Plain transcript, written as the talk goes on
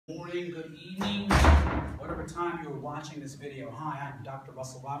morning, good evening, whatever time you're watching this video. Hi, I'm Dr.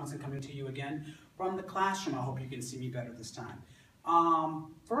 Russell Robinson coming to you again from the classroom. I hope you can see me better this time.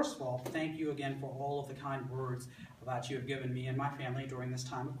 First of all, thank you again for all of the kind words that you have given me and my family during this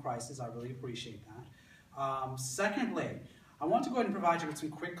time of crisis. I really appreciate that. Secondly, I want to go ahead and provide you with some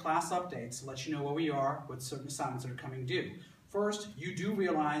quick class updates to let you know where we are with certain assignments that are coming due. First, you do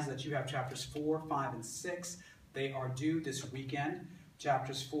realize that you have chapters 4, 5, and 6. They are due this weekend.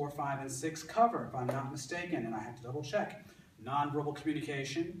 Chapters 4, 5, and 6 cover, if I'm not mistaken, and I have to double check, nonverbal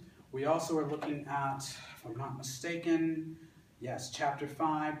communication. We also are looking at, if I'm not mistaken, yes, chapter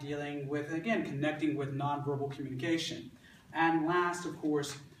 5 dealing with, again, connecting with nonverbal communication. And last, of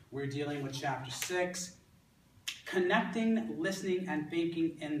course, we're dealing with chapter 6, connecting, listening, and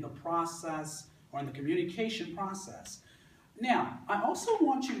thinking in the process, or in the communication process. Now, I also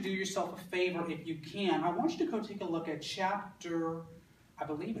want you to do yourself a favor if you can. I want you to go take a look at chapter, I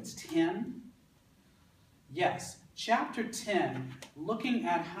believe it's 10. Yes, chapter 10, looking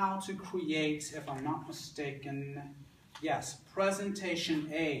at how to create, if I'm not mistaken, yes,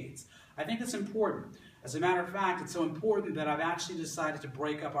 presentation aids. I think it's important. As a matter of fact, it's so important that I've actually decided to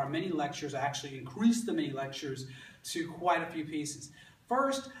break up our mini lectures, actually increase the mini lectures to quite a few pieces.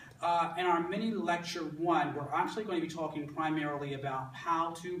 First, in our mini lecture 1, we're actually going to be talking primarily about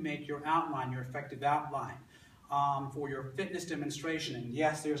how to make your outline, your effective outline for your fitness demonstration. And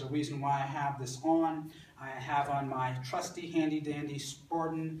yes, there's a reason why I have this on. I have on my trusty, handy-dandy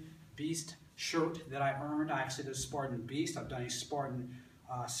Spartan Beast shirt that I earned. I actually did a Spartan Beast. I've done a Spartan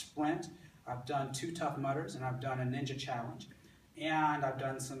Sprint. I've done 2 Tough Mudders, and I've done a Ninja Challenge. And I've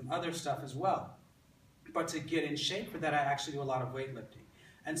done some other stuff as well. But to get in shape for that, I actually do a lot of weightlifting.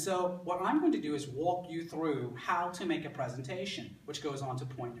 And so what I'm going to do is walk you through how to make a presentation, which goes on to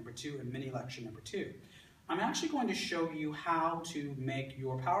point number 2 in mini lecture number 2. I'm actually going to show you how to make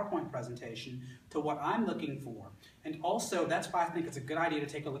your PowerPoint presentation to what I'm looking for. And also, that's why I think it's a good idea to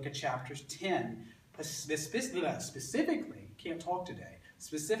take a look at chapters 10, specifically, can't talk today,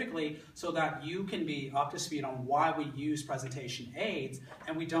 specifically so that you can be up to speed on why we use presentation aids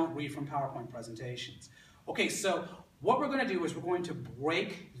and we don't read from PowerPoint presentations. Okay, so what we're going to do is we're going to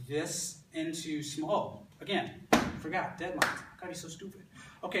break this into small, again, forgot, deadlines. Gotta be so stupid.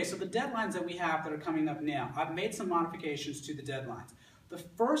 Okay, so the deadlines that we have that are coming up now, I've made some modifications to the deadlines. The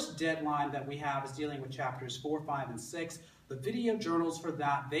first deadline that we have is dealing with chapters 4, 5, and 6. The video journals for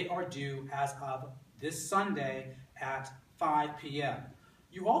that, they are due as of this Sunday at 5 p.m.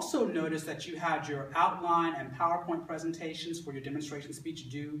 You also notice that you had your outline and PowerPoint presentations for your demonstration speech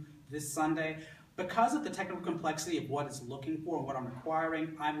due this Sunday. Because of the technical complexity of what it's looking for and what I'm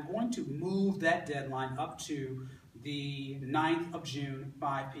requiring, I'm going to move that deadline up to the 9th of June,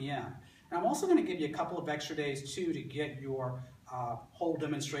 5 p.m. And I'm also going to give you a couple of extra days, too, to get your whole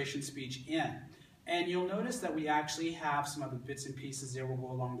demonstration speech in. And you'll notice that we actually have some other bits and pieces there will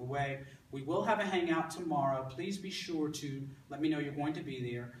go along the way. We will have a hangout tomorrow. Please be sure to let me know you're going to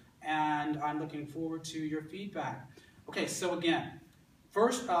be there. And I'm looking forward to your feedback. Okay, so again,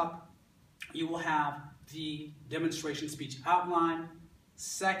 first up, you will have the demonstration speech outline.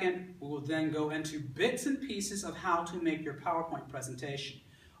 Second, we will then go into bits and pieces of how to make your PowerPoint presentation.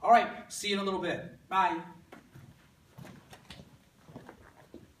 All right, see you in a little bit. Bye.